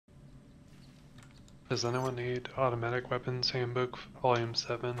Does anyone need Automatic Weapons Handbook Volume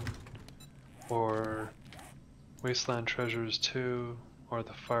 7? Or Wasteland Treasures 2? Or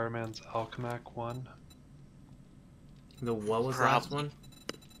the Fireman's Alchemac 1? What was the last one?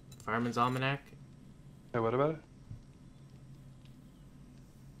 Fireman's Almanac? Hey, what about it?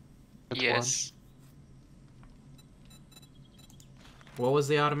 It's Yes. What was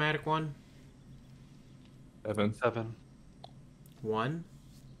the automatic one? 1. 7. 1?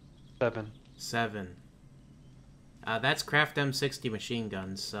 7. 7. That's Craft M60 machine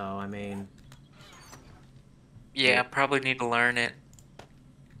guns, so I mean... Yeah, probably need to learn it.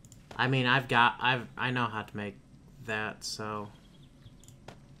 I mean, I know how to make that, so...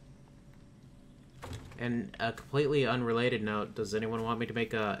 And a completely unrelated note, does anyone want me to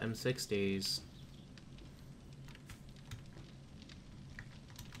make M60s?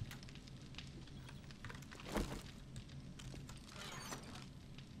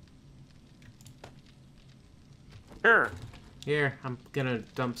 Sure. Here, I'm gonna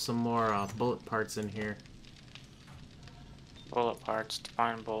dump some more bullet parts in here. Bullet parts.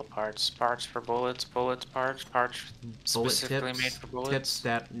 Define bullet parts. Parts for bullets. Bullets. Parts. Parts Bullet specifically tips, made for bullets. tips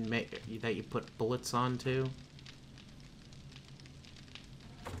that you put bullets onto.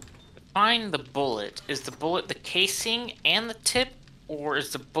 Define the bullet. Is the bullet the casing and the tip, or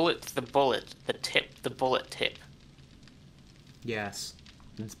is the bullet the tip, the bullet tip? Yes,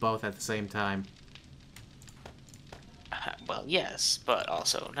 it's both at the same time. Well, yes, but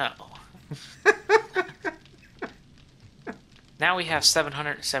also no. Now we have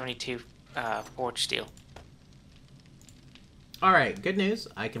 772 forged steel. Alright, good news.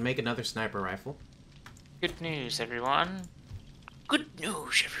 I can make another sniper rifle. Good news, everyone. Good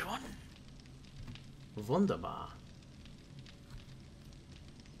news, everyone. Wunderbar.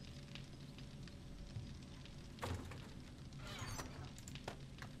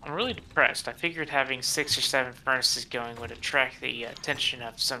 I'm really depressed. I figured having 6 or 7 furnaces going would attract the attention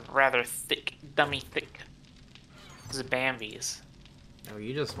of some rather thick, thick Zabambis. Oh,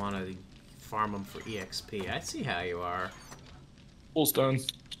 you just want to farm them for EXP. I see how you are. Pool's done.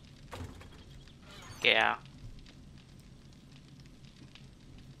 Yeah.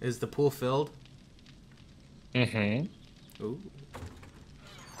 Is the pool filled? Mm-hmm. Ooh.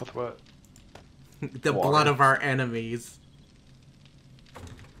 With what? The Water. blood of our enemies.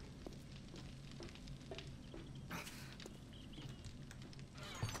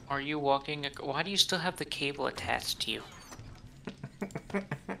 Are you walking? Why do you still have the cable attached to you?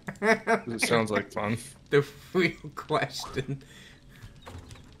 It sounds like fun. The real question.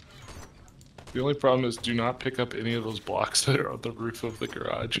 The only problem is do not pick up any of those blocks that are on the roof of the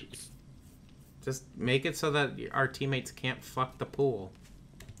garage. Just make it so that our teammates can't fuck the pool.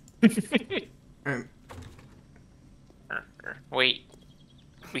 Wait.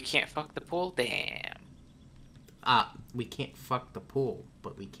 We can't fuck the pool? Damn. We can't fuck the pool,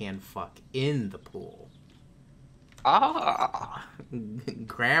 but we can fuck in the pool. Ah.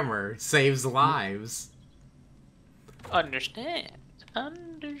 Grammar saves lives. Understand.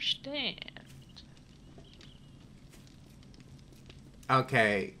 Understand.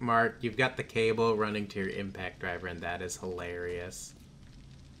 Okay, Mark, you've got the cable running to your impact driver, and that is hilarious.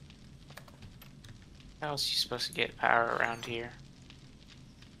 How else are you supposed to get power around here?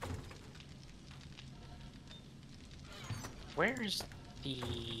 Where's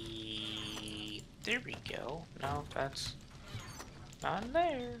the... There we go. No, that's not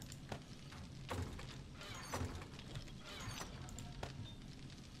there.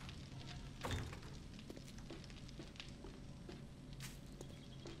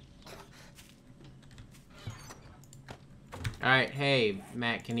 Alright, hey,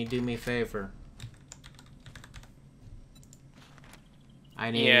 Matt, can you do me a favor? I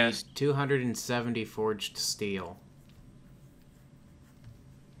need Yes. 270 forged steel.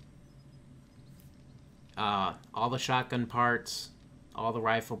 All the shotgun parts, all the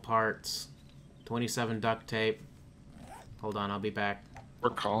rifle parts, 27 duct tape. Hold on, I'll be back.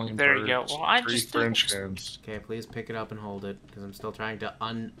 We're calling There you birds. go. Well, I 3 just French hens. Okay, please pick it up and hold it, because I'm still trying to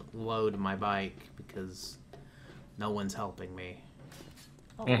unload my bike, because no one's helping me.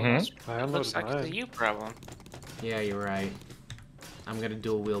 Oh, I looks unloaded like it's a mine. you problem. Yeah, you're right. I'm gonna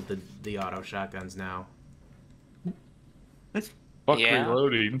dual wield the auto shotguns now. Fuck Yeah.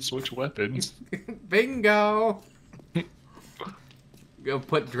 reloading, switch weapons. Bingo! Go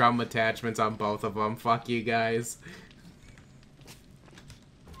put drum attachments on both of them. Fuck you guys.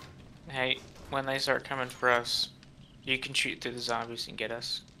 Hey, when they start coming for us, you can shoot through the zombies and get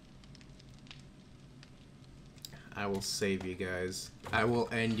us. I will save you guys. I will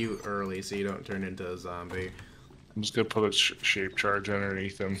end you early so you don't turn into a zombie. I'm just gonna put a shape charge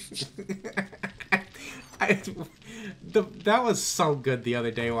underneath him. That was so good the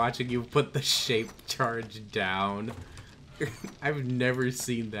other day watching you put the shape charge down. I've never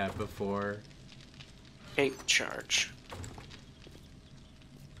seen that before. Shape charge.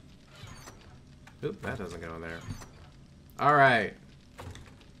 Oop, that doesn't go in there. Alright.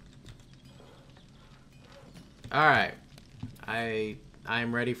 Alright.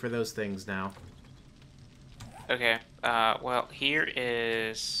 I'm ready for those things now. Okay, well, here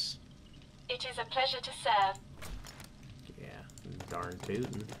is... It is a pleasure to serve. Yeah, darn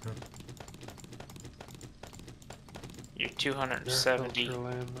tootin'. your 270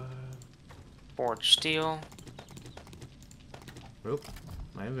 forged steel. Oop,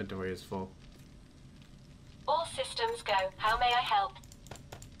 my inventory is full. All systems go. How may I help?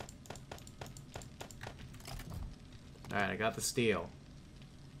 Alright, I got the steel.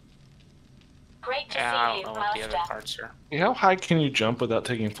 Great to Yeah, I see don't you, know what the other Master. parts are. How high can you jump without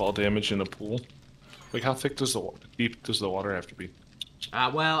taking fall damage in a pool? Like, how thick does deep does the water have to be?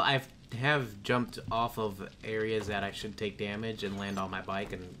 Well, I have jumped off of areas that I should take damage and land on my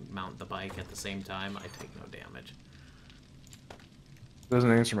bike and mount the bike at the same time. I take no damage.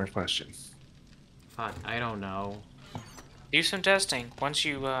 Doesn't answer my question. Fuck, I don't know. Do some testing. Once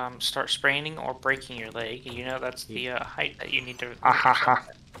you start spraining or breaking your leg, you know that's the height that you need to...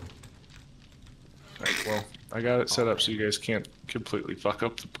 Right, well, I got it set up so you guys can't completely fuck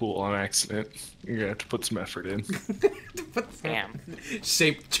up the pool on accident. You're gonna have to put some effort in. Damn.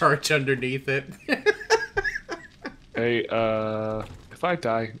 Shape charge underneath it. Hey, if I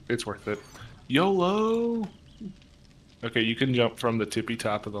die, it's worth it. YOLO! Okay, you can jump from the tippy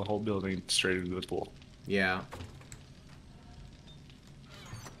top of the whole building straight into the pool. Yeah.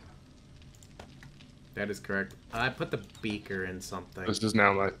 That is correct. I put the beaker in something. This is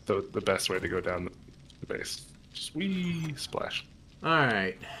now like the best way to go down the base. Just wee splash.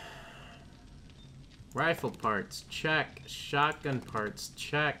 Alright. Rifle parts, check. Shotgun parts,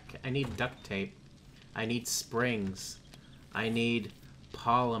 check. I need duct tape. I need springs. I need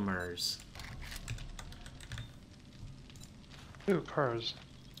polymers. Ooh, cars.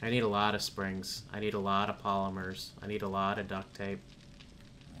 I need a lot of springs. I need a lot of polymers. I need a lot of duct tape.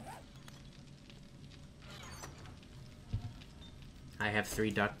 I have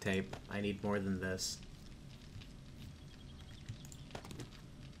 3 duct tape. I need more than this.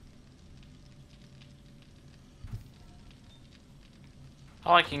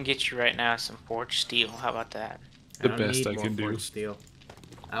 All I can get you right now is some forged steel. How about that? The don't best need I more can do. forged steel.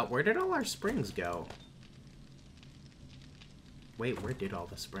 Where did all our springs go? Wait, where did all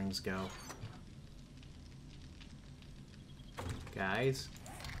the springs go? Guys?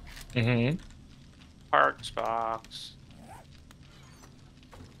 Mm-hmm. Parts box.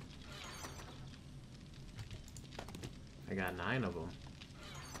 I got 9 of them.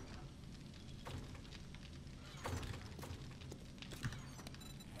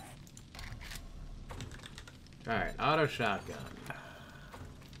 Alright, auto shotgun.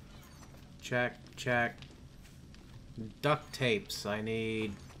 Check, check. Duct tapes. I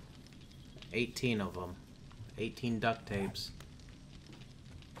need 18 of them. 18 duct tapes.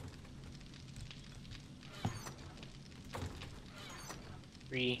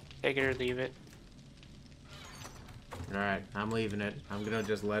 Take it or leave it. Alright, I'm leaving it. I'm gonna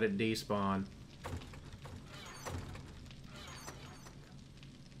just let it despawn.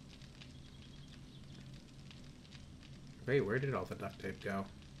 Wait, where did all the duct tape go?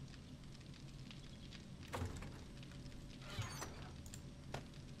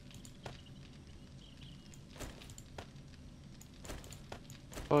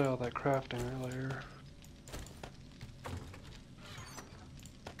 Oh, yeah, all that crafting earlier.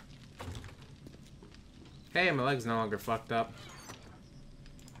 Hey, my leg's no longer fucked up.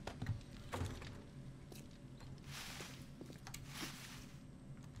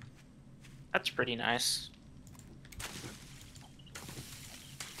 That's pretty nice.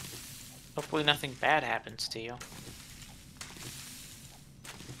 Hopefully nothing bad happens to you.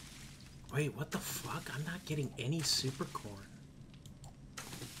 Wait, what the fuck? I'm not getting any super corn.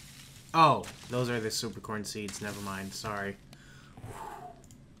 Oh, those are the supercorn seeds. Never mind. Sorry.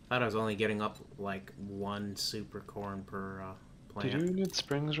 Thought I was only getting up like 1 supercorn per plant. Do you need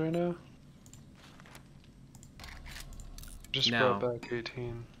springs right now? Just No. brought back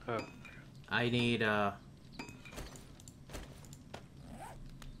 18. Oh. I need I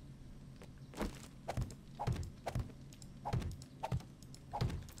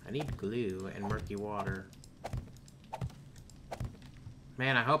need glue and murky water.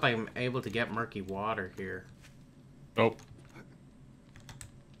 Man, I hope I'm able to get murky water here. Nope.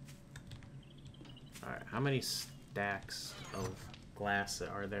 Alright, how many stacks of glass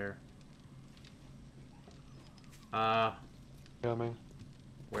are there? Coming.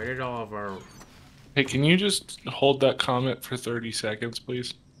 Where did all of our... Hey, can you just hold that comment for 30 seconds,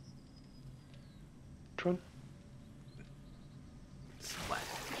 please? Which one? Splat.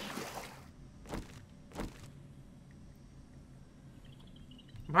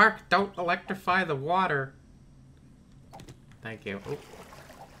 Mark, don't electrify the water. Thank you. Oop.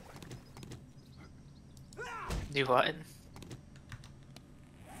 Do what?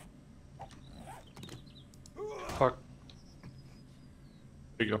 Fuck.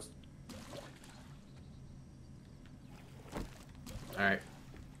 There you go. Alright.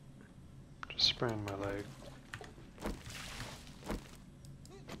 Just sprained my leg.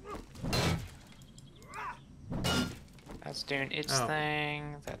 That's doing its Oh.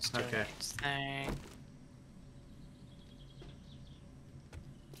 thing. That's doing Okay. its thing.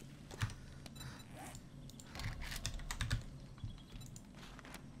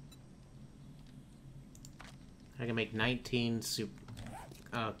 I can make 19 soup...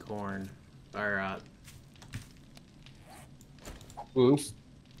 corn. Or, Blue.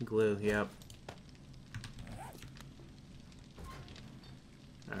 glue, yep.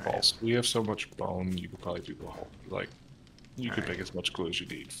 Alright. False. We have so much bone, you could probably do the whole, like, you could Alright. make as much glue as you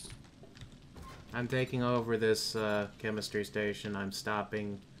need. I'm taking over this, chemistry station. I'm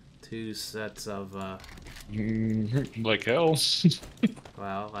stopping 2 sets of, Like hell.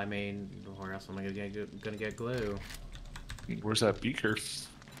 well, I mean, where else am I gonna get glue? Where's that beaker?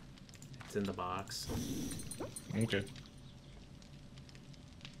 It's in the box. Okay.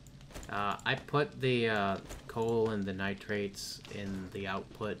 I put the coal and the nitrates in the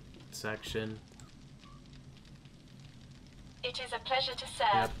output section. It is a pleasure to serve.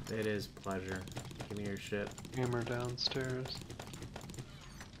 Yep, it is pleasure. Give me your shit. Hammer downstairs.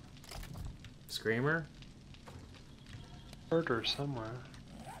 Screamer? Heard her somewhere.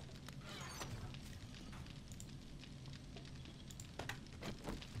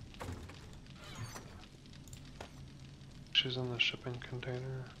 She's in the shipping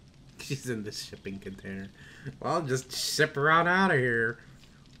container. She's in the shipping container. Well, just ship her on out of here.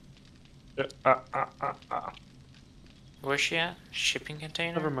 Where's she at? Shipping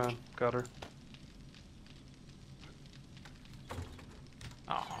container? Never mind. Got her.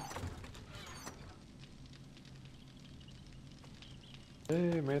 Oh.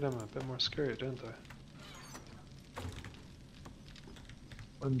 They made him a bit more scary, didn't they?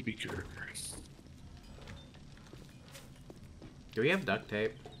 One beaker. Do we have duct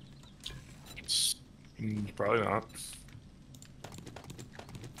tape? Probably not.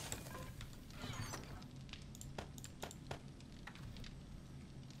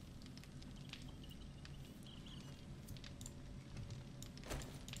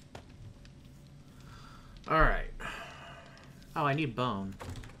 Alright. Oh, I need bone.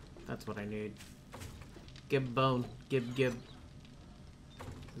 That's what I need. Give bone. Give. Is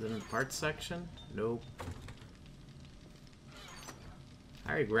it in the parts section? Nope.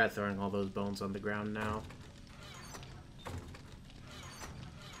 I regret throwing all those bones on the ground now.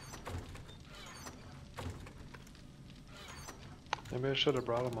 Maybe I should have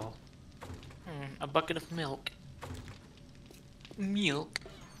brought them all. A bucket of milk. Milk.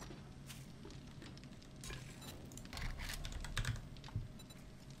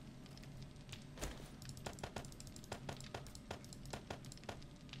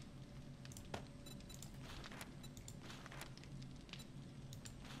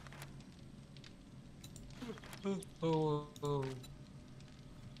 Oh.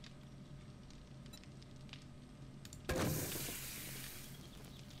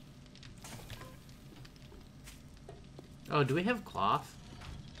 Oh, do we have cloth?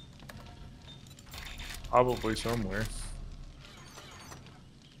 Probably somewhere.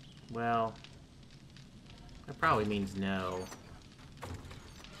 Well, that probably means no.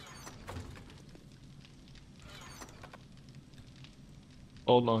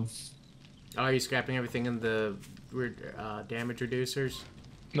 Hold on. Oh, are you scrapping everything in the damage reducers?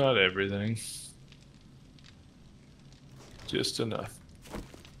 Not everything. Just enough.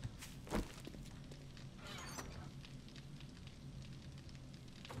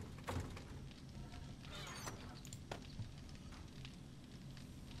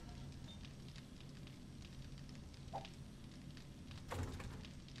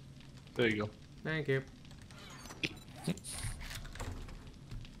 There you go. Thank you.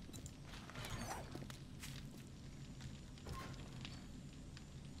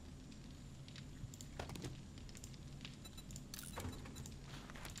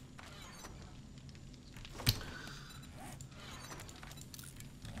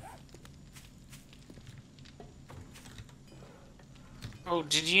 Oh,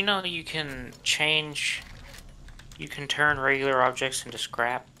 did you know you can change You can turn regular objects into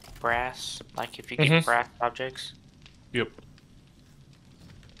scrap brass, like if you get brass objects. Yep.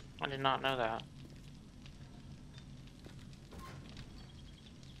 I did not know that.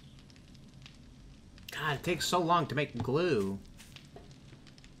 God, it takes so long to make glue.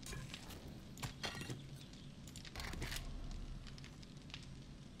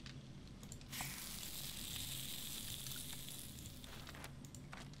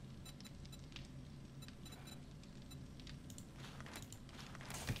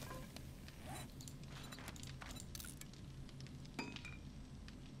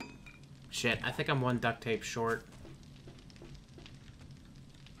 Shit, I think I'm one duct tape short.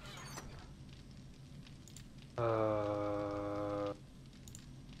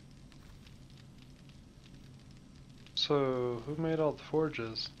 So, who made all the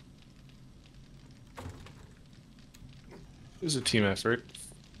forges? It was a team effort.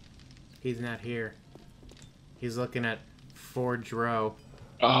 He's not here. He's looking at Forge Row.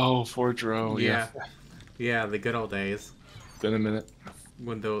 Oh, Forge Row, yeah. Yeah, the good old days. Been a minute.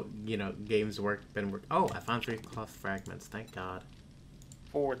 When the, games been work. Oh, I found 3 cloth fragments, thank God.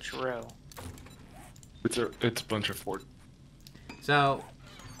 Forge Row. It's a bunch of Forge. So,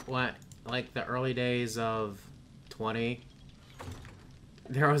 what, like the early days of 20,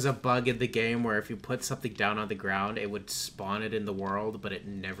 there was a bug in the game where if you put something down on the ground, it would spawn it in the world, but it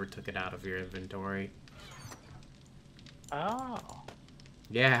never took it out of your inventory. Oh.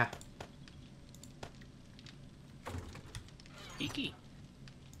 Yeah. Geeky.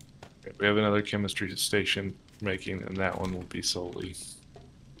 We have another chemistry station making, and that one will be solely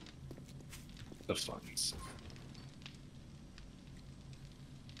the funds.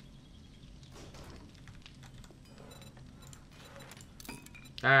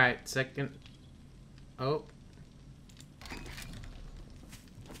 Alright, second. Oh.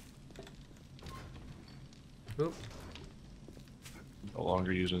 Oop. No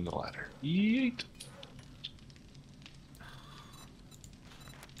longer using the ladder. Yeet.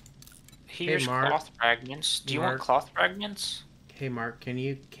 Here's Mark. cloth fragments. Do you want Mark. cloth fragments? Hey, Mark, can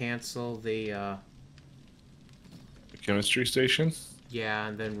you cancel the, The chemistry station? yeah,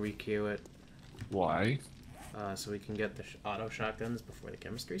 and then requeue it, Why? so we can get the auto shotguns before the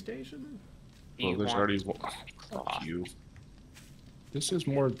chemistry station? Do Well, you there's want already cloth? Fuck you. This is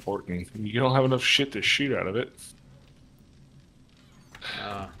more important. You don't have enough shit to shoot out of it.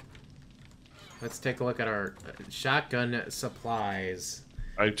 Let's take a look at our shotgun supplies.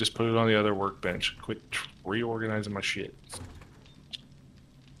 I just put it on the other workbench. Quit reorganizing my shit.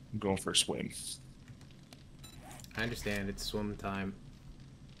 I'm going for a swim. I understand, it's swim time.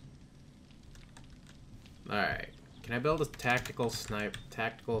 Alright. Can I build a tactical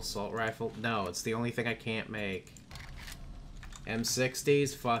assault rifle? No, it's the only thing I can't make.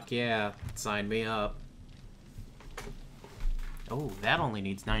 M60s? Fuck yeah. Sign me up. Oh, that only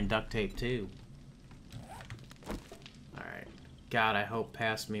needs 9 duct tape too. Alright. God, I hope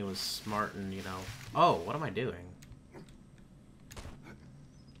past me was smart and, Oh, what am I doing?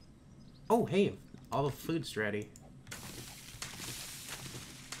 Oh, hey, all the food's ready.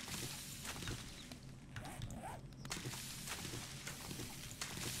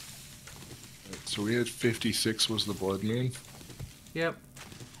 So we had 56 was the blood moon. Yep.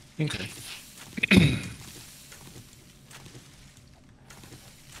 Okay.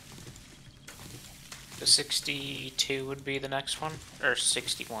 The 62 would be the next one, or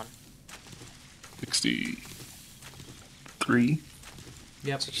 61. 63.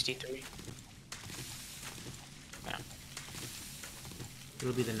 Yep. 63. Yeah.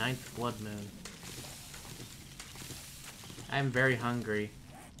 It'll be the 9th blood moon. I'm very hungry.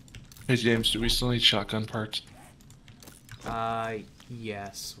 Hey James, do we still need shotgun parts?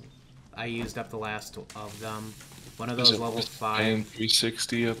 Yes. I used up the last of them. One of Is those it level worth 5. paying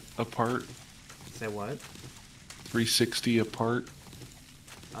 360 a part? Say what? 360 a part?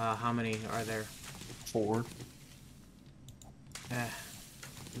 How many are there? 4.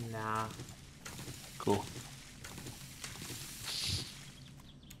 Nah. Cool.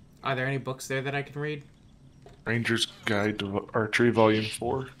 Are there any books there that I can read? Ranger's Guide to Archery Volume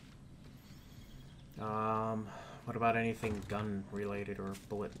 4. What about anything gun related or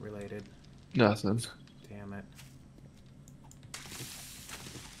bullet related? Nothing. Damn it.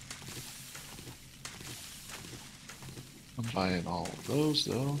 I'm buying all of those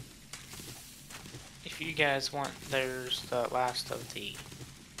though. If you guys want, there's the last of the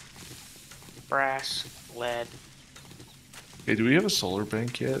brass, lead. Hey, do we have a solar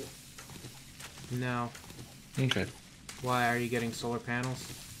bank yet? No. Okay. Why are you getting solar panels?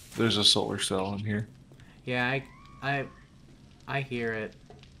 There's a solar cell in here. Yeah, I hear it.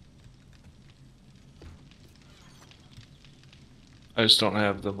 I just don't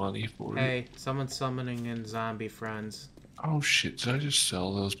have the money for it. Hey, someone's summoning in zombie friends. Oh shit, did I just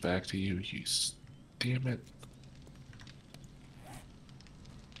sell those back to you? Damn it.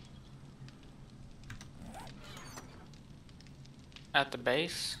 At the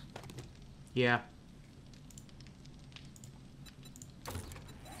base? Yeah.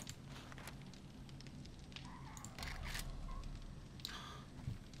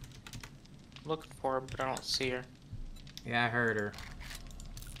 Looking for her, but I don't see her. Yeah, I heard her.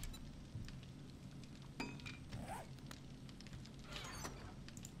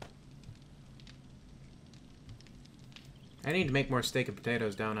 I need to make more steak and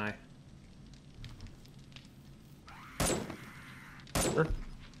potatoes, don't I? Sure.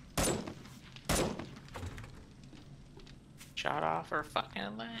 Shot off her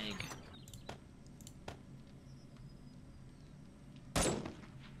fucking leg.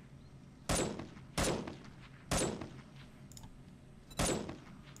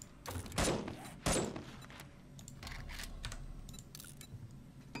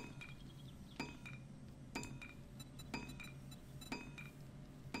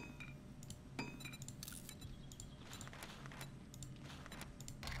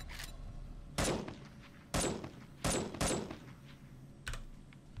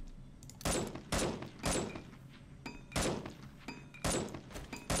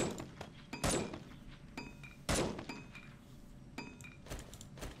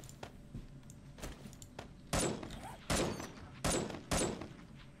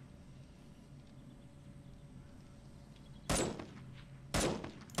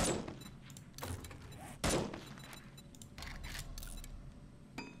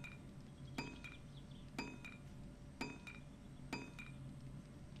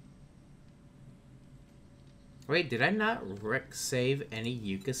 Wait, did I not save any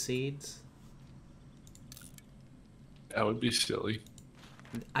yucca seeds? That would be silly.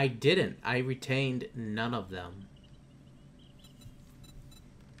 I didn't. I retained none of them.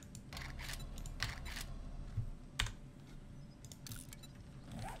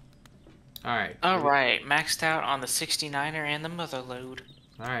 Alright. Alright, maxed out on the 69er and the motherload.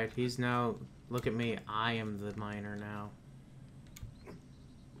 Alright, he's now... Look at me. I am the miner now.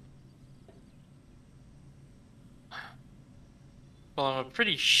 Well, I'm a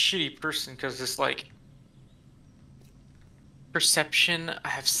pretty shitty person because it's like... Perception, I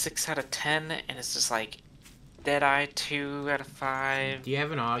have 6 out of 10, and it's just like... Deadeye, 2 out of 5. Do you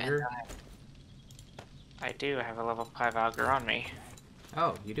have an auger? I do, I have a level 5 auger on me.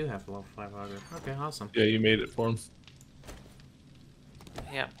 Oh, you do have a level 5 auger. Okay, awesome. Yeah, you made it for him.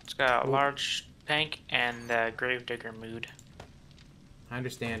 Yep, it's got a large tank and gravedigger mood. I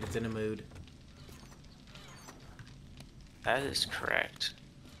understand, it's in a mood. That is correct.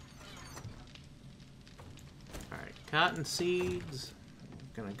 Alright, cotton seeds.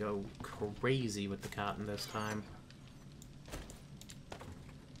 I'm gonna go crazy with the cotton this time.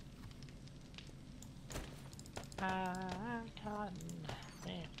 Cotton.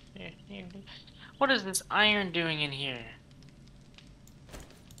 What is this iron doing in here?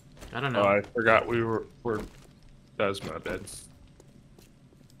 I don't Oh, know. I forgot we were that was my bad.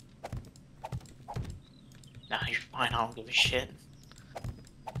 Nah, you're fine, I don't give a shit.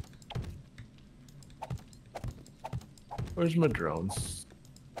 Where's my drone?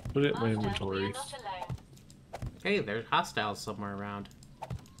 Put it in my Master, inventory. you're not alone. Hey, there's hostiles somewhere around.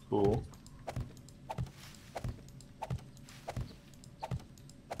 Cool.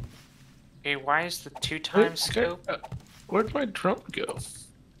 Okay, why is the 2 times Okay, scope where'd my drone go?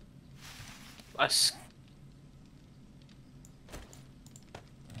 us?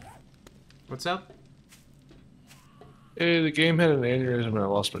 What's up? Hey, the game had an aneurysm and I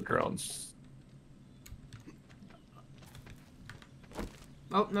lost my drone.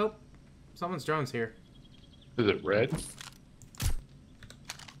 Oh, nope. Someone's drone's here. Is it red?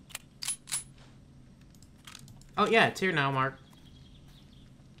 Oh, yeah, it's here now, Mark.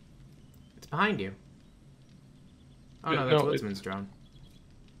 It's behind you. Oh, Yeah, no, that's no, Woodsman's drone.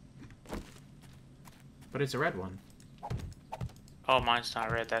 But it's a red one. Oh, mine's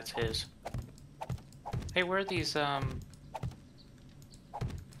not red, that's his. Hey, where are these,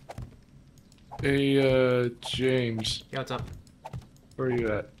 Hey, James, Yeah, what's up? where are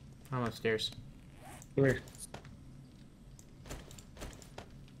you at? I'm upstairs. Come here.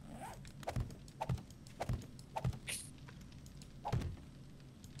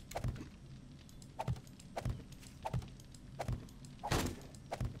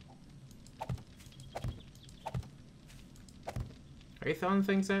 Are you throwing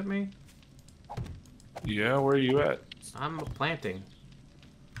things at me? Yeah, where are you at? I'm planting.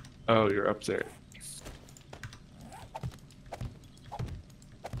 Oh, you're up there.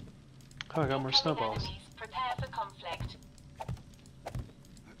 Oh, I got more Incoming snowballs. enemies. Prepare for conflict.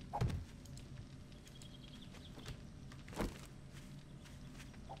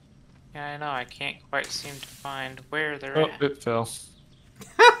 Yeah, I know. I can't quite seem to find where they're Oh, at. it fell.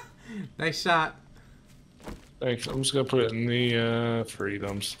 Nice shot. Thanks. I'm just gonna put it in the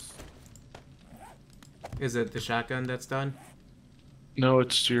freedoms. Is it the shotgun that's done? No,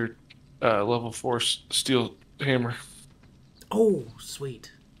 it's your level 4 steel hammer. Oh,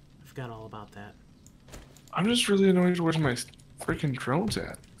 sweet. I forgot all about that. I'm just really annoyed where's my freaking drones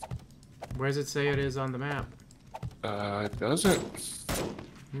at. Where does it say it is on the map? It doesn't. Is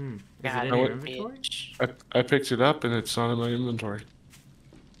God, it in no, your it- inventory? bitch. I picked it up and it's not in my inventory.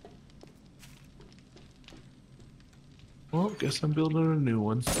 Well, guess I'm building a new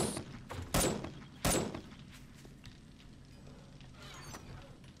one.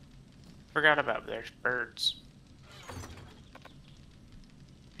 Forgot about their birds.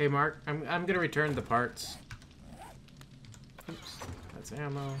 Hey, Mark, I'm gonna return the parts. Oops, that's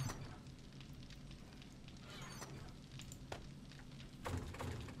ammo.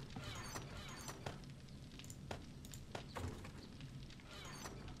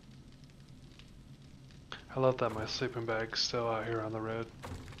 I love that my sleeping bag's still out here on the road.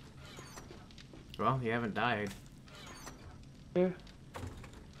 Well, you haven't died. Yeah.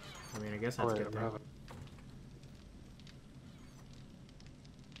 I mean, I guess Oh, that's wait, good. I Then. haven't.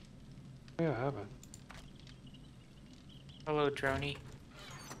 Yeah, I haven't. Hello, Droney.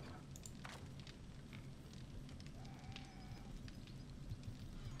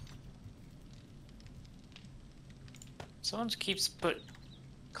 Someone keeps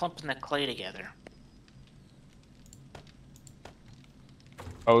clumping the clay together.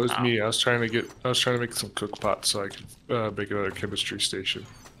 Oh, it was Oh. me. I was trying to make some cook pots so I could make another chemistry station.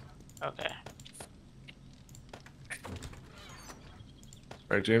 Okay.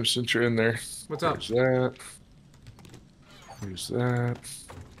 All right, James, since you're in there, What's up? here's that. Here's that.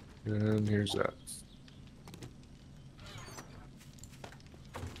 And here's that.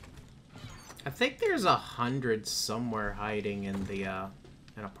 I think there's 100 somewhere hiding in the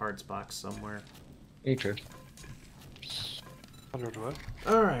in a parts box somewhere. Okay. 100 what?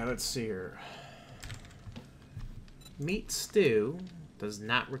 All right, let's see here. Meat stew does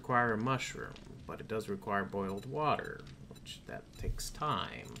not require a mushroom, but it does require boiled water, which that takes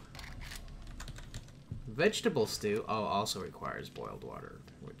time. Vegetable stew also requires boiled water,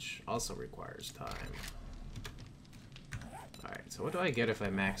 which also requires time. All right, so what do I get if I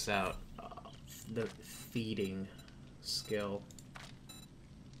max out the feeding skill?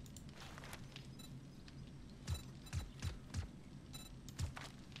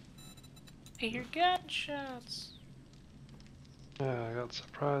 Hey, your gunshots. Yeah, I got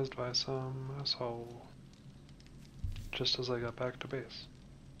surprised by some asshole. Just as I got back to base.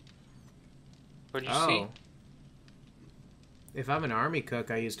 What'd you see? If I'm an army cook,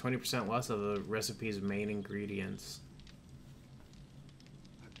 I use 20% less of the recipe's main ingredients.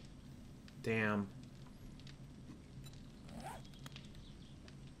 Damn.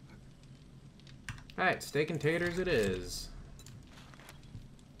 Alright, steak and taters it is.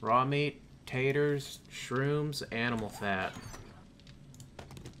 Raw meat, taters, shrooms, animal fat.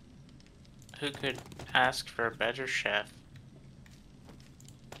 Who could ask for a better chef?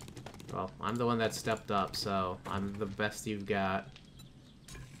 Well, I'm the one that stepped up, so I'm the best you've got.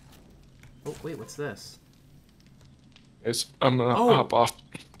 Oh, wait, what's this? I'm gonna Oh! hop off.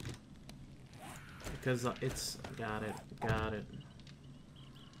 Because it's... Got it.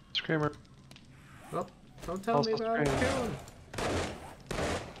 Screamer. Oh, don't tell me Also about it. strange. Kill him.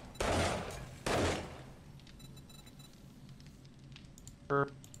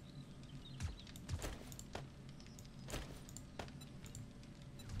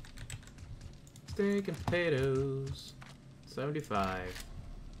 Steak and potatoes. 75.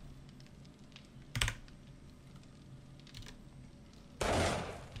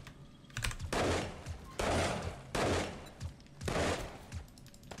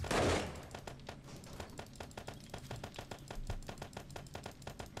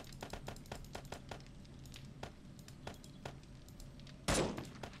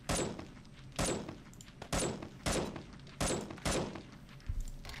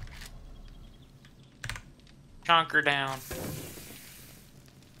 Chonker down.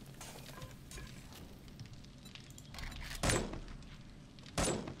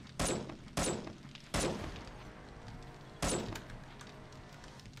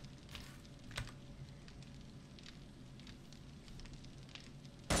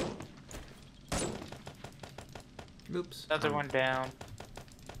 Oops. Another one down.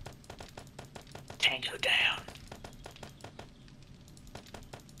 Tango down.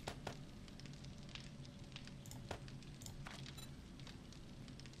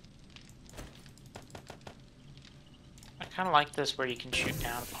 kind of like this where you can shoot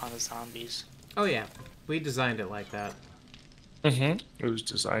down upon the zombies. Oh yeah, we designed it like that. It was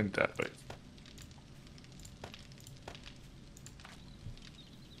designed that way.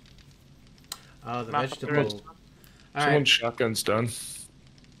 Oh, the Mop up the rest vegetable. of them. All Someone's right. shotgun's done.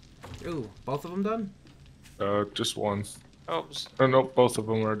 Ooh, both of them done? Just one. Oh, Oh, no, both of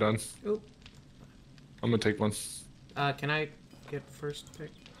them are done. Ooh. I'm gonna take one. Can I get first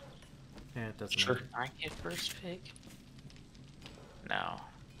pick? Yeah, it doesn't Sure. matter. I get first pick? No.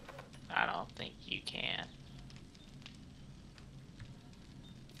 I don't think you can.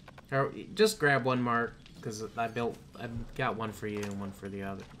 Or, just grab one, Mark, because I got one for you and one for the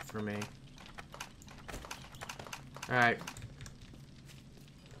other, for me. All right.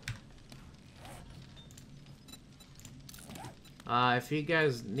 If you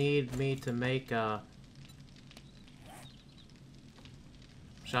guys need me to make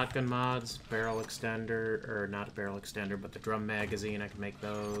shotgun mods, barrel extender, or not a barrel extender, but the drum magazine, I can make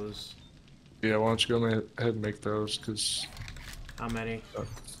those. Yeah, why don't you go ahead and make those? Cause How many?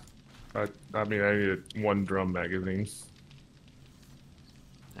 I mean, I need one drum magazine.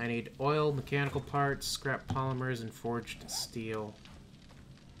 I need oil, mechanical parts, scrap polymers, and forged steel.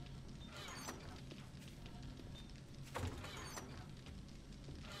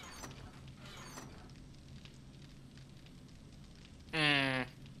 Our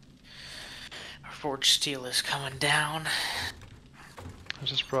forged steel is coming down. I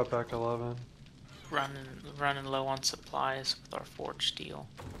just brought back 11. Running low on supplies with our forged steel.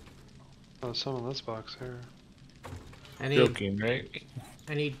 Oh, there's some in this box here. I need Joking, right?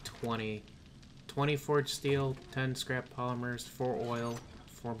 20. 20 forged steel, 10 scrap polymers, 4 oil,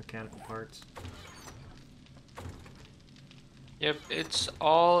 4 mechanical parts. Yep, it's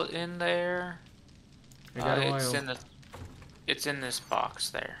all in there. I got oil. It's in this box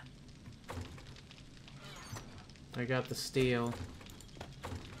there. I got the steel.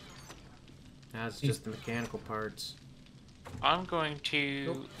 Now it's just the mechanical parts. I'm going to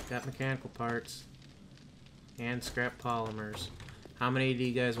Oh, got mechanical parts. And scrap polymers. How many do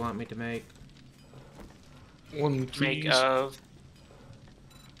you guys want me to make? One, make please. of.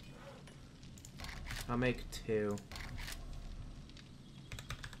 I'll make 2.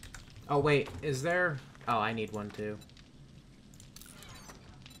 Oh wait, is there... Oh, I need one too.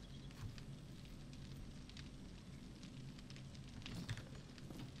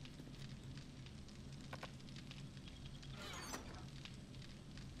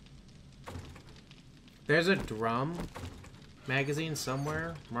 There's a drum magazine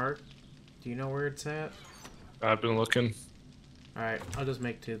somewhere. Mark, do you know where it's at? I've been looking. Alright, I'll just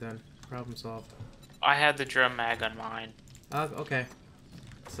make 2 then. Problem solved. I had the drum mag on mine. Okay.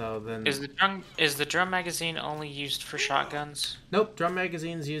 So then... Is the drum magazine only used for shotguns? Nope, drum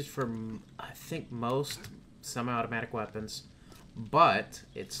magazine's used for, I think, most semi-automatic weapons. But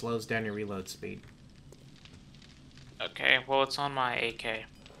it slows down your reload speed. Okay, well it's on my AK.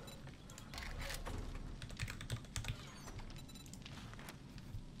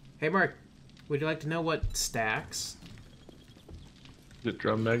 Hey Mark, would you like to know what stacks The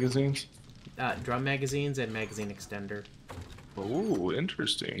drum magazines. drum magazines and magazine extender? Oh,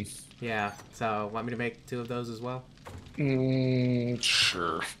 interesting. Yeah, so want me to make 2 of those as well?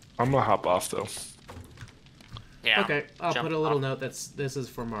 Sure. I'm gonna hop off though. Yeah. Okay, I'll jump put a little off. note this is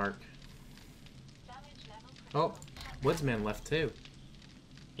for Mark. Oh, Woodsman left too.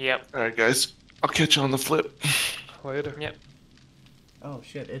 Yep. All right, guys. I'll catch you on the flip. Later. Yep. Oh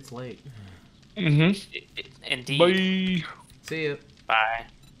shit, it's late. Indeed. Bye. See ya. Bye.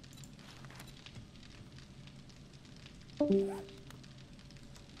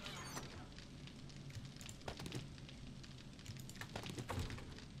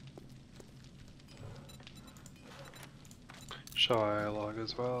 Show I log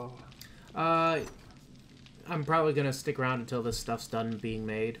as well. I'm probably gonna stick around until this stuff's done being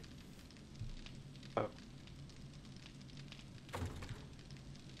made. Oh.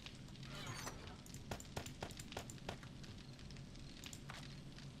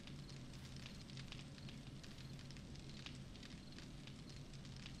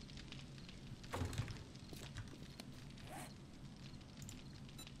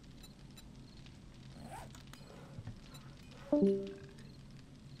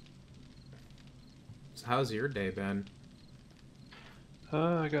 So how's your day been?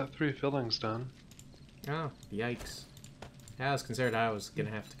 I got 3 fillings done. Oh, yikes. Yeah, I was concerned I was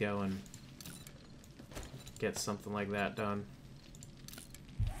gonna have to go and get something like that done.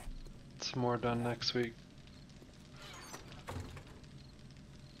 Some more done next week.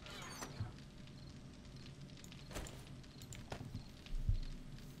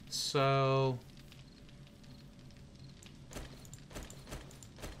 So...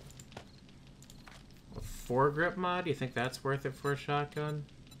 foregrip mod? You think that's worth it for a shotgun?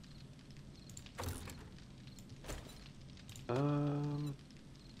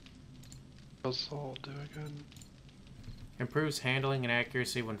 What's all do again? Improves handling and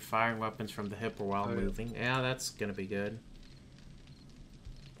accuracy when firing weapons from the hip or while moving. Yeah, that's gonna be good.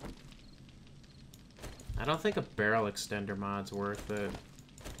 I don't think a barrel extender mod's worth it.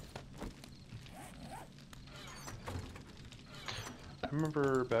 I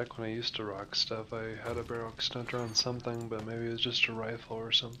remember back when I used to rock stuff, I had a barrel extender on something, but maybe it was just a rifle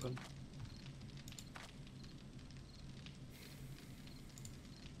or something.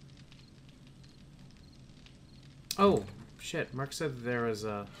 Oh, shit. Mark said there was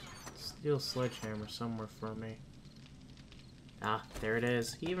a steel sledgehammer somewhere for me. Ah, there it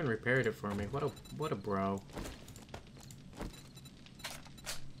is. He even repaired it for me. What a bro.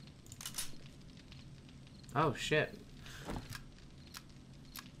 Oh, shit.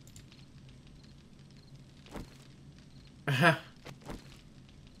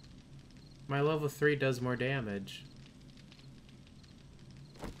 My level 3 does more damage.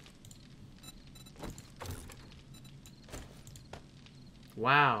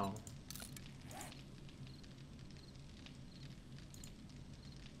 Wow.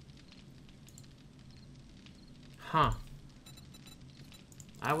 Huh.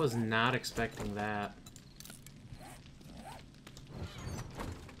 I was not expecting that.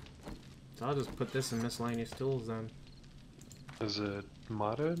 So I'll just put this in miscellaneous tools then. Is it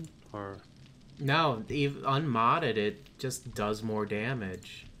modded or? No, even unmodded, it just does more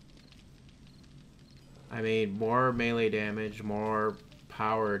damage. I mean, more melee damage, more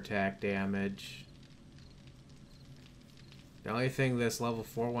power attack damage. The only thing this level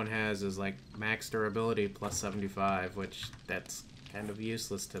 4 one has is like max durability plus 75, which that's kind of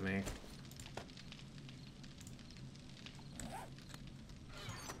useless to me.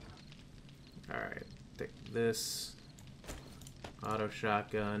 Alright, take this auto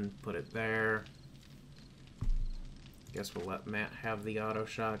shotgun, put it there. Guess we'll let Matt have the auto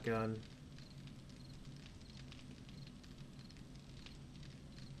shotgun.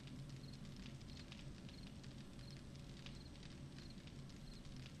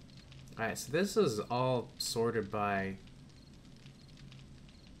 Alright, so this is all sorted by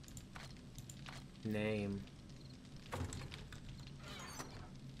name.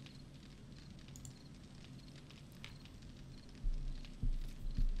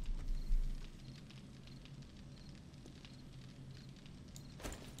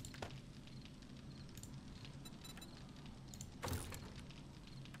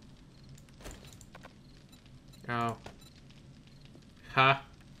 Oh. Ha.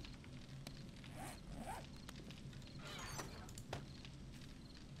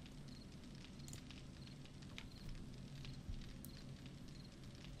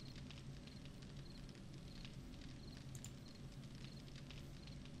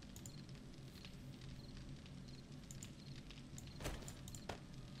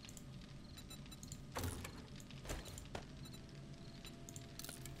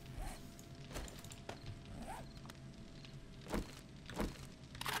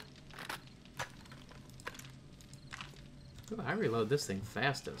 Ooh, I reload this thing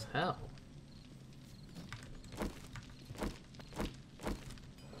fast as hell.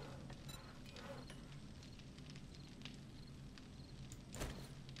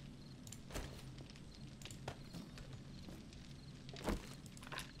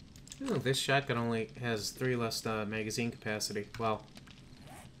 Ooh, this shotgun only has 3 less magazine capacity. Well,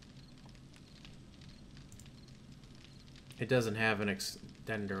 it doesn't have an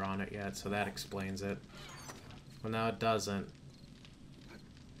extender on it yet, so that explains it. Well, now it doesn't.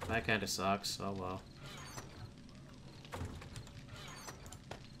 That kind of sucks. Oh well.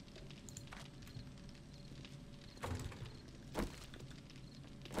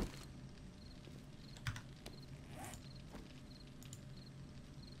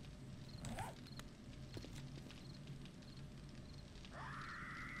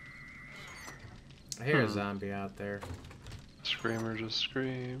 I hear a zombie out there. Screamer just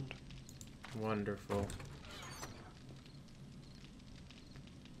screamed. Wonderful.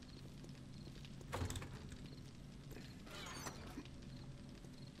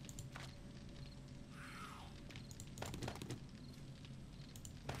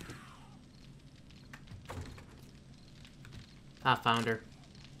 Ah, found her.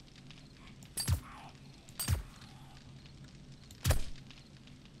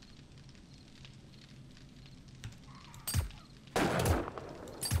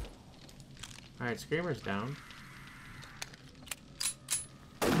 Alright, Screamer's down.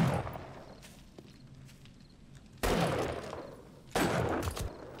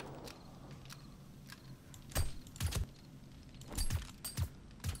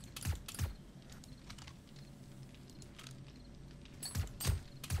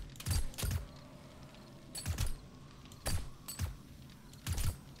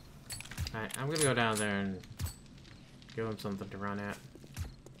 Alright, I'm gonna go down there and give him something to run at.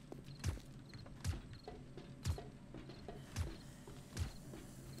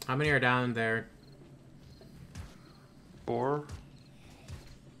 How many are down there? 4.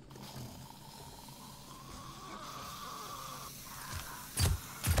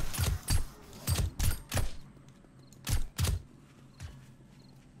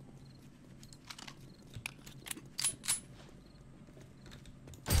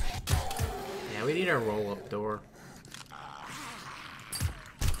 Yeah, we need a roll-up door.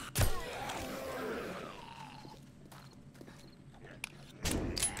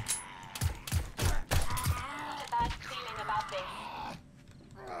 Bad feeling about this.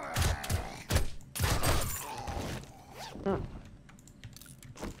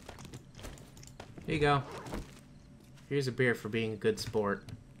 Here you go. Here's a beer for being a good sport.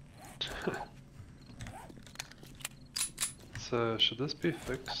 So, should this be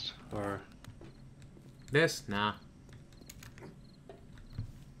fixed? Or... This? Nah.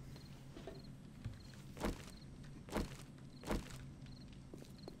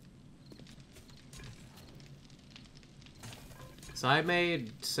 So I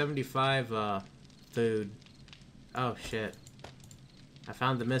made 75 food. Oh shit. I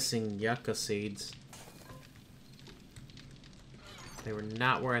found the missing yucca seeds. They were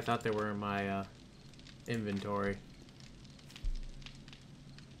not where I thought they were in my inventory.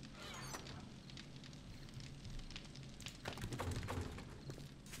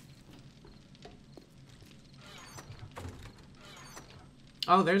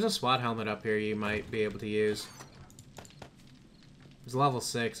 Oh, there's a SWAT helmet up here you might be able to use. It was level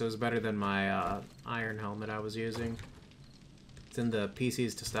 6. It was better than my iron helmet I was using. It's in the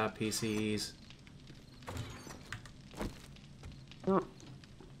PCs to stop PCs. Oh.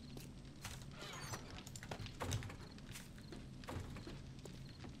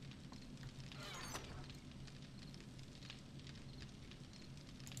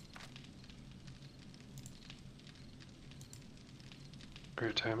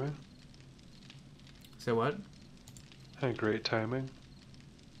 Great timing. So what? Had great timing.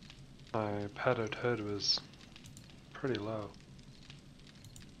 My padded hood was pretty low.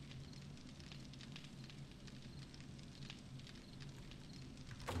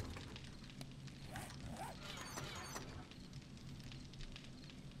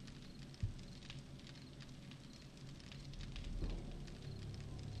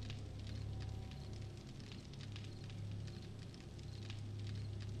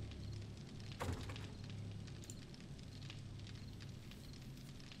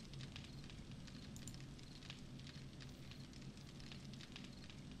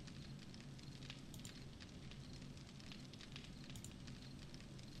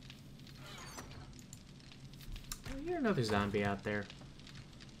 You're another zombie out there.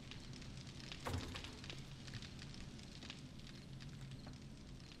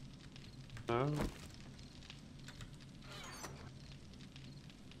 No?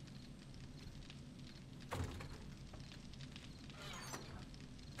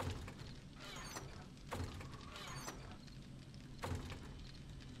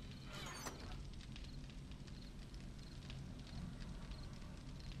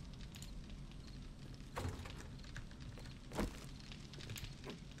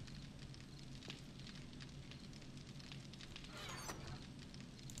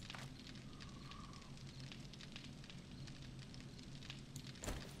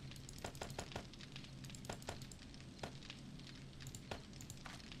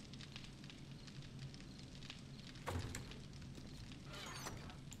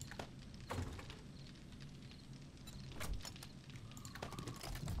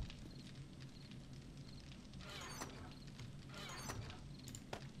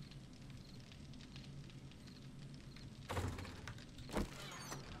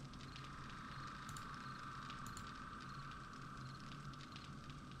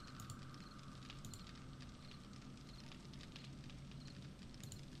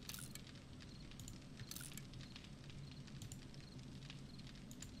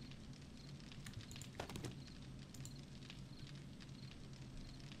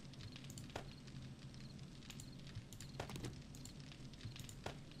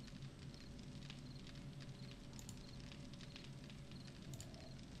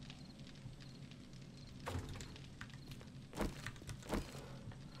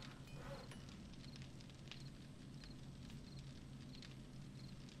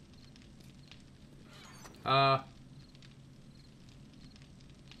 Huh?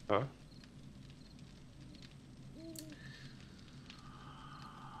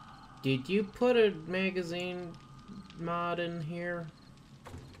 Did you put a magazine mod in here?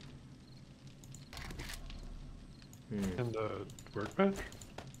 In the workbench?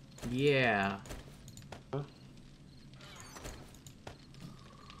 Yeah. Huh?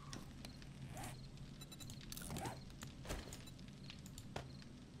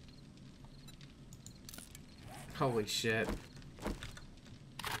 Holy shit.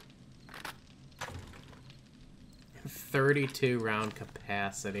 32 round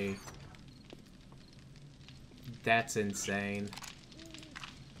capacity. That's insane.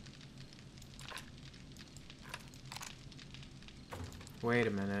 Wait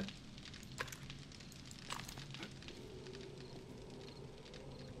a minute.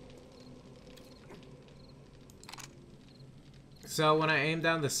 So when I aim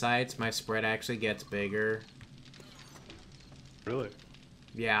down the sights, my spread actually gets bigger. Really?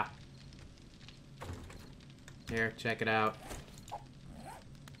 Yeah. Here, check it out.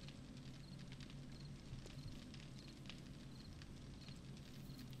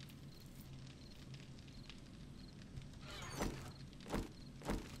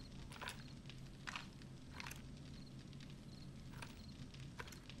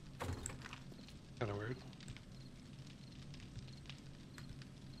 Kinda weird.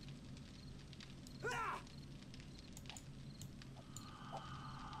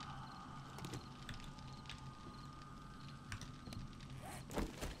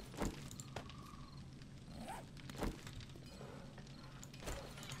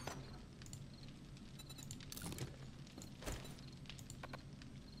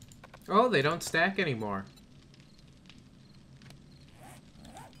 Oh, they don't stack anymore.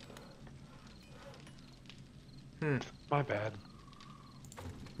 My bad.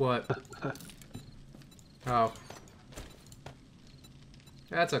 What? Oh.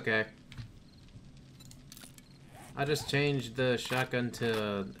 That's okay. I just changed the shotgun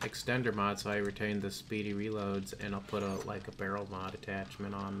to extender mod so I retain the speedy reloads, and I'll put a barrel mod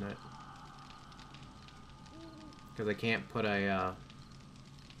attachment on it. Because I can't put a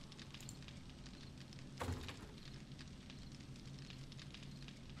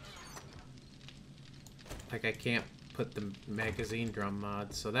I can't put the magazine drum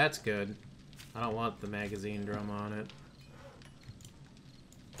mod, so that's good. I don't want the magazine drum on it.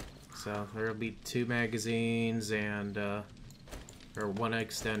 So there'll be 2 magazines and or 1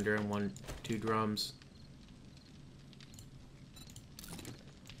 extender and 2 drums.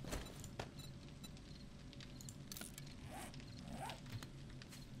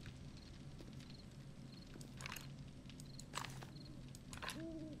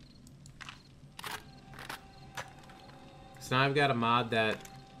 So now I've got a mod that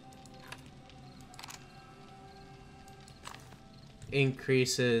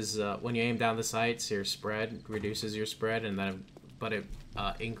increases when you aim down the sights, your spread reduces your spread, and then but it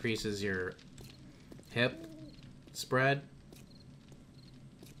increases your hip spread.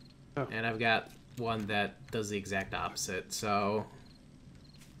 Oh. And I've got one that does the exact opposite. So,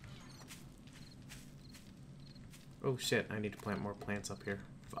 oh shit! I need to plant more plants up here.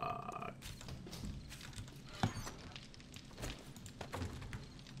 Fuck.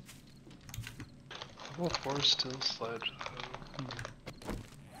 Level 4 still sledge though.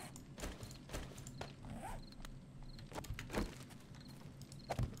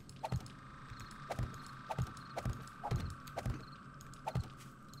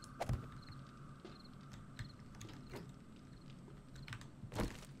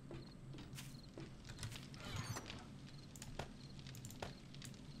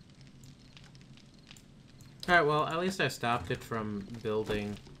 Alright, well, at least I stopped it from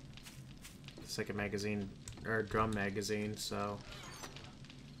building the second magazine, or drum magazine, so...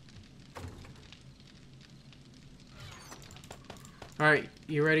 Alright,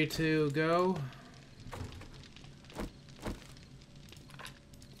 you ready to go?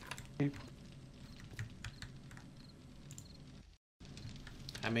 Yep.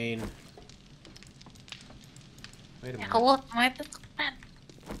 I mean... Wait a minute. Hello, my little friend.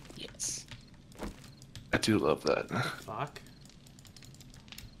 Yes. I do love that. Fuck.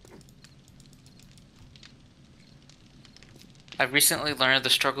 I've recently learned the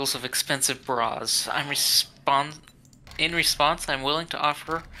struggles of expensive bras. In response, I'm willing to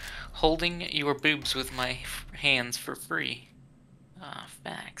offer holding your boobs with my hands for free. Ah,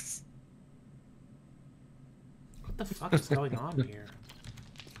 facts. What the fuck is going on here?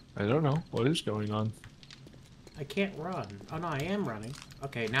 I don't know. What is going on? I can't run. Oh no, I am running.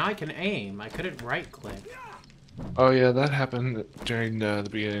 Okay, now I can aim. I couldn't right click. Oh yeah, that happened during the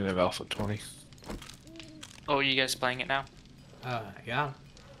beginning of Alpha 20. Oh, you guys playing it now? Yeah.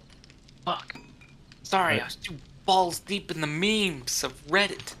 Fuck. Sorry, Right. I was too balls deep in the memes of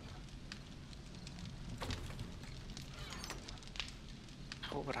Reddit.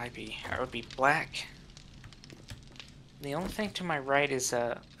 What would I be? I would be black. The only thing to my right is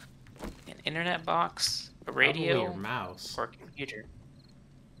an internet box, a Probably radio, your mouse. or a computer.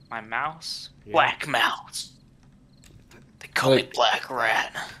 My mouse? Yeah. Black mouse. They call me Black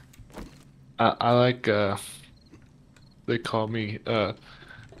Rat. I like they call me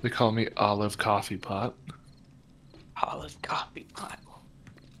Olive Coffee Pot. Olive coffee pot.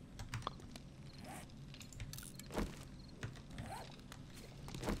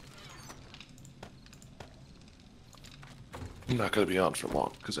 I'm not gonna be on for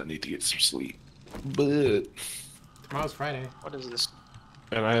long because I need to get some sleep. But Tomorrow's Friday. What is this?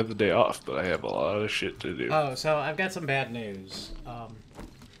 and I have the day off, but I have a lot of shit to do. Oh, so I've got some bad news.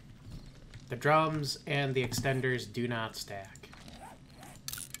 The drums and the extenders do not stack.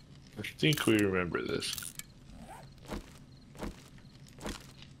 I think we remember this.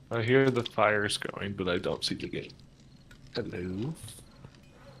 I hear the fires going, but I don't see the game. Hello.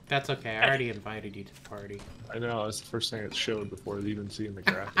 That's okay. I already invited you to the party. I know, it's the first thing it showed before even seeing the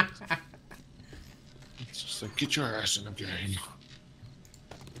graphics. It's just like, get your ass in the game.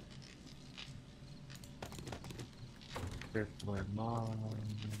 Airplane mod,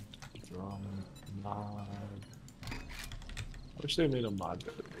 drum mod. I wish they made a mod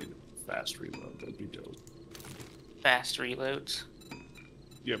that made fast reload. That'd be dope. Fast reloads.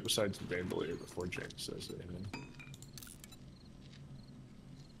 Yeah, besides the bandolier before James says anything.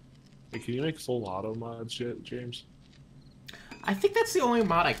 Hey, can you make full auto mods yet, James? I think that's the only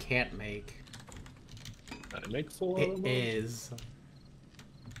mod I can't make. Can I make full auto It mods? is.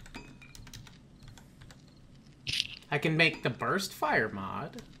 I can make the burst fire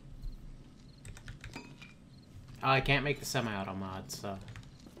mod. Oh, I can't make the semi-auto mod, so...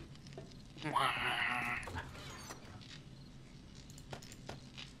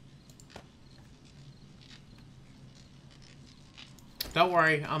 Don't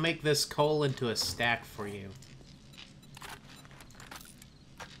worry, I'll make this coal into a stack for you.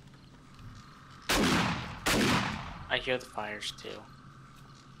 I hear the fires too.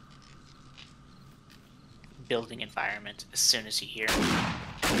 Building environment as soon as you hear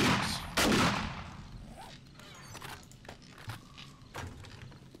them.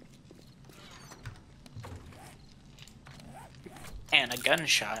 And a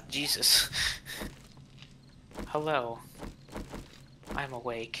gunshot, Jesus. Hello. I'm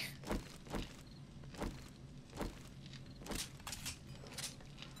awake.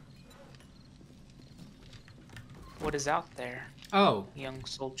 What is out there, Oh, young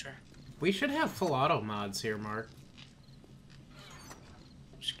soldier? we should have full auto mods here, Mark.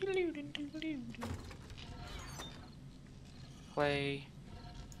 Play.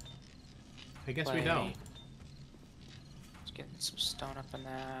 I guess we Play. don't. Let's get some stone up in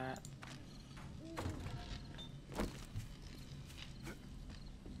that.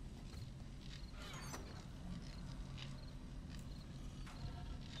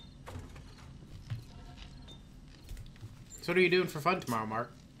 So what are you doing for fun tomorrow,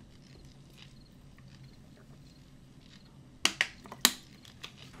 Mark?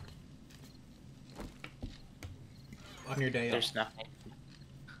 On your day off. There's nothing.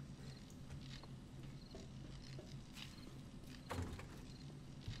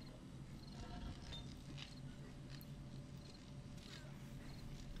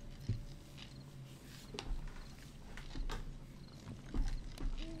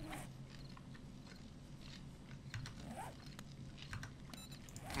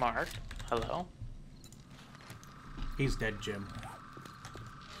 Mark, hello? He's dead, Jim.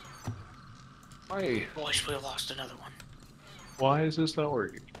 Why? Boys, we lost another one. Why is this not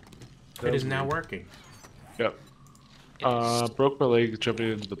working? It is now working. Yep. It's- Broke my leg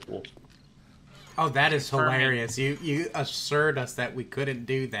jumping into the pool. Oh, that is Confirming. hilarious. You assured us that we couldn't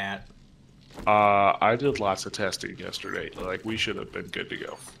do that. I did lots of testing yesterday. Like, we should have been good to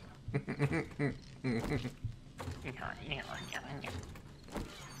go.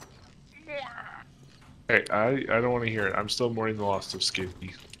 Hey, I don't want to hear it. I'm still mourning the loss of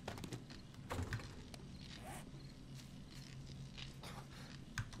Skippy.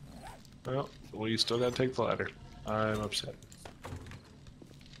 Well, you still gotta take the ladder. I'm upset.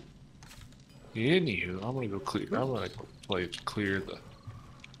 Anywho, I'm gonna go clear. I'm gonna go clear the.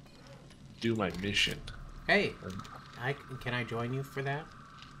 Do my mission. Hey, can I join you for that?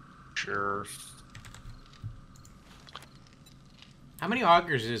 Sure. How many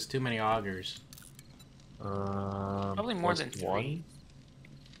augers is too many augers? Probably more than one. 3.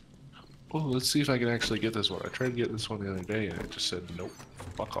 Oh, let's see if I can actually get this one. I tried to get this one the other day and it just said nope.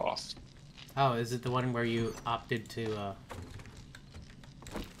 Fuck off. Oh, is it the one where you opted to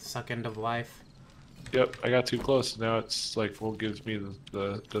suck end of life? Yep, I got too close. Now it's like, well, gives me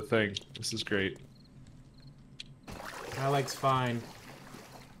the thing. This is great. My leg's fine.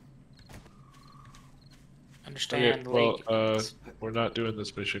 Understand, Okay, well, Lake. we're not doing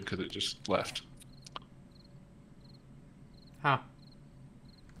this mission because it just left. Huh.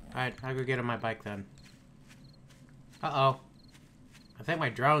 Alright, I'll go get on my bike then. Uh-oh. I think my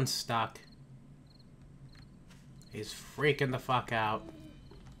drone's stuck. He's freaking the fuck out.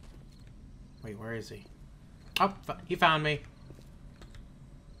 Wait, where is he? Oh, he found me.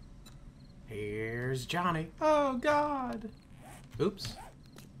 Here's Johnny. Oh, God. Oops.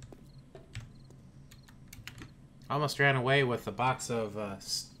 Almost ran away with a box of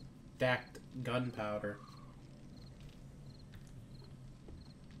stacked gunpowder.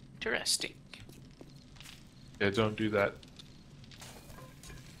 Interesting. Yeah, don't do that.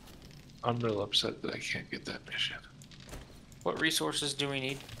 I'm real upset that I can't get that mission. What resources do we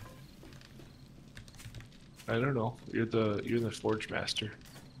need? I don't know. You're the forge master.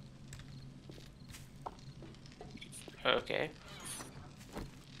 Okay.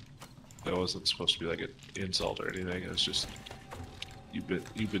 That wasn't supposed to be like an insult or anything. It's just you've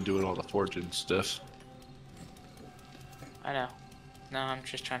been doing all the forging stuff. I know. No, I'm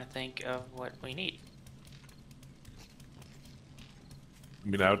just trying to think of what we need. I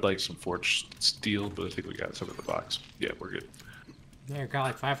mean, I would like some forged steel, but I think we got some in the box. Yeah, we're good. Yeah, got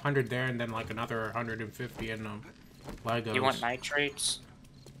like 500 there and then like another 150 in Legos. You want nitrates?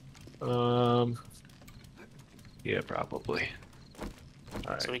 Yeah, probably. All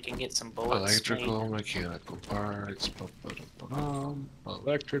right. So we can get some bullets. Electrical, mechanical parts,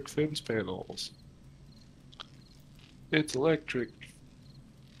 electric fence panels. It's electric.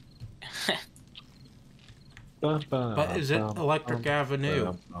 But is it Electric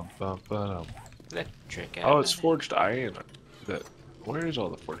Avenue? Electric. Oh, it's forged iron. Where is all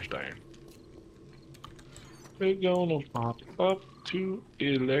the forged iron? We're gonna pop up to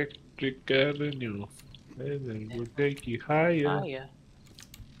Electric Avenue, and then we'll take you higher. Hiya.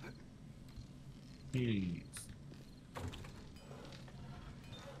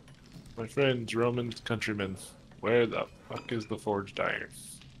 My friends, Roman countrymen, where the fuck is the forged iron?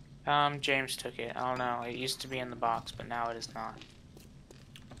 James took it. I don't know. It used to be in the box, but now it is not.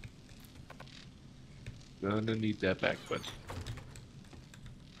 Gonna need that back, bud.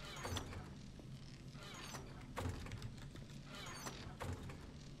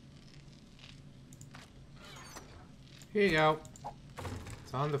 Here you go.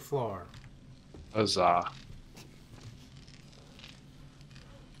 It's on the floor. Huzzah.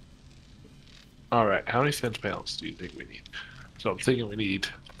 Alright, how many fence panels do you think we need? So I'm thinking we need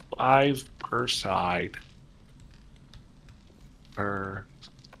 5 per side per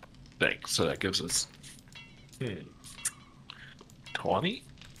thing. So that gives us 20?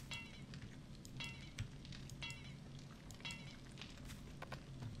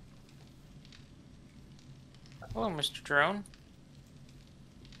 Hello, Mr. Drone.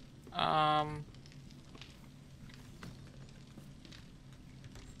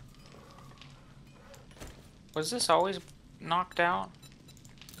 Was this always knocked out?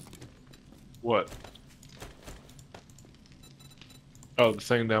 What? Oh, the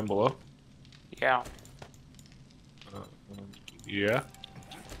thing down below? Yeah. Yeah.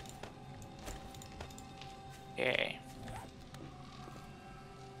 Yay.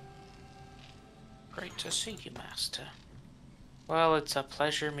 Great to see you, Master. Well, it's a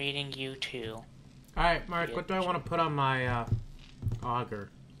pleasure meeting you too. Alright, Mark, what do I want to put on my auger?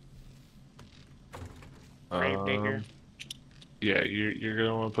 Grave digger. Yeah, you're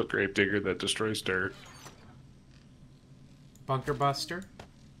gonna want to put grave digger that destroys dirt. Bunker buster?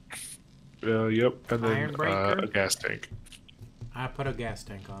 Yep, and then Iron breaker? a gas tank. I put a gas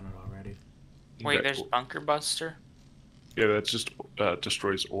tank on it already. Wait, Okay. there's Bunker Buster? Yeah, that's just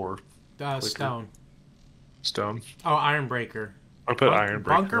destroys ore. Stone. Stone. Oh, iron breaker. I put iron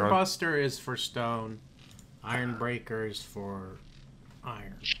breaker Bunker on. buster is for stone. Iron breaker is for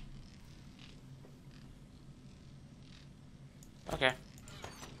iron. Okay.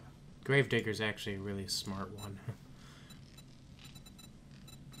 Gravedigger's actually a really smart one.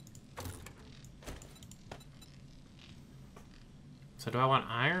 So do I want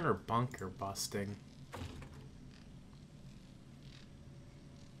iron or bunker busting?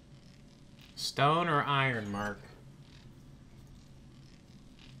 Stone or iron, Mark?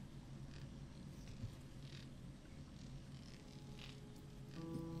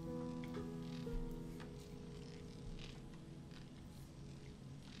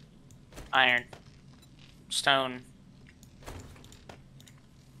 Iron. Stone.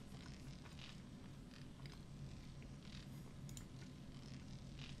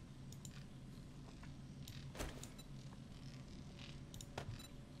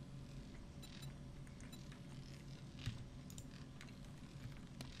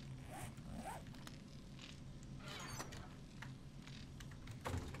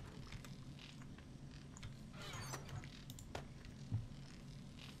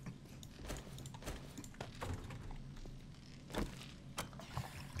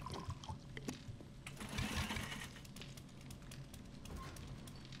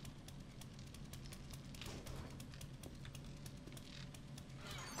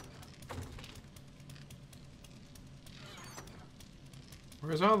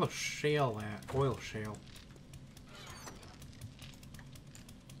 Where's all the shale at? Oil shale.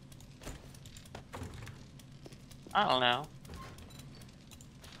 I don't know.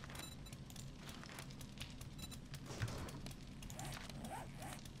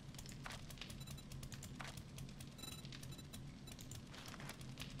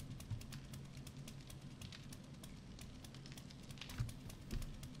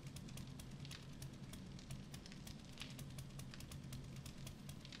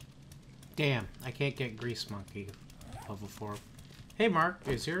 Damn, I can't get Grease Monkey level 4. Hey Mark,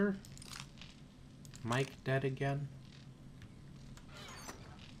 is your mic dead again?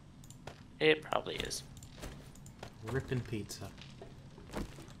 It probably is. Rippin' pizza.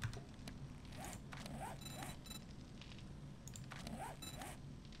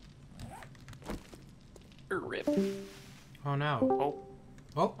 Rip. Oh no. Oh.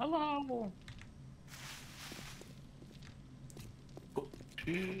 Oh, Hello.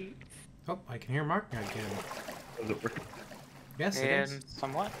 oh, I can hear Mark again. Does it work? Yes, it And is.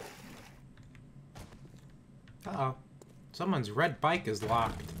 somewhat. Uh-oh. Someone's red bike is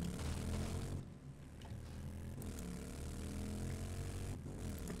locked.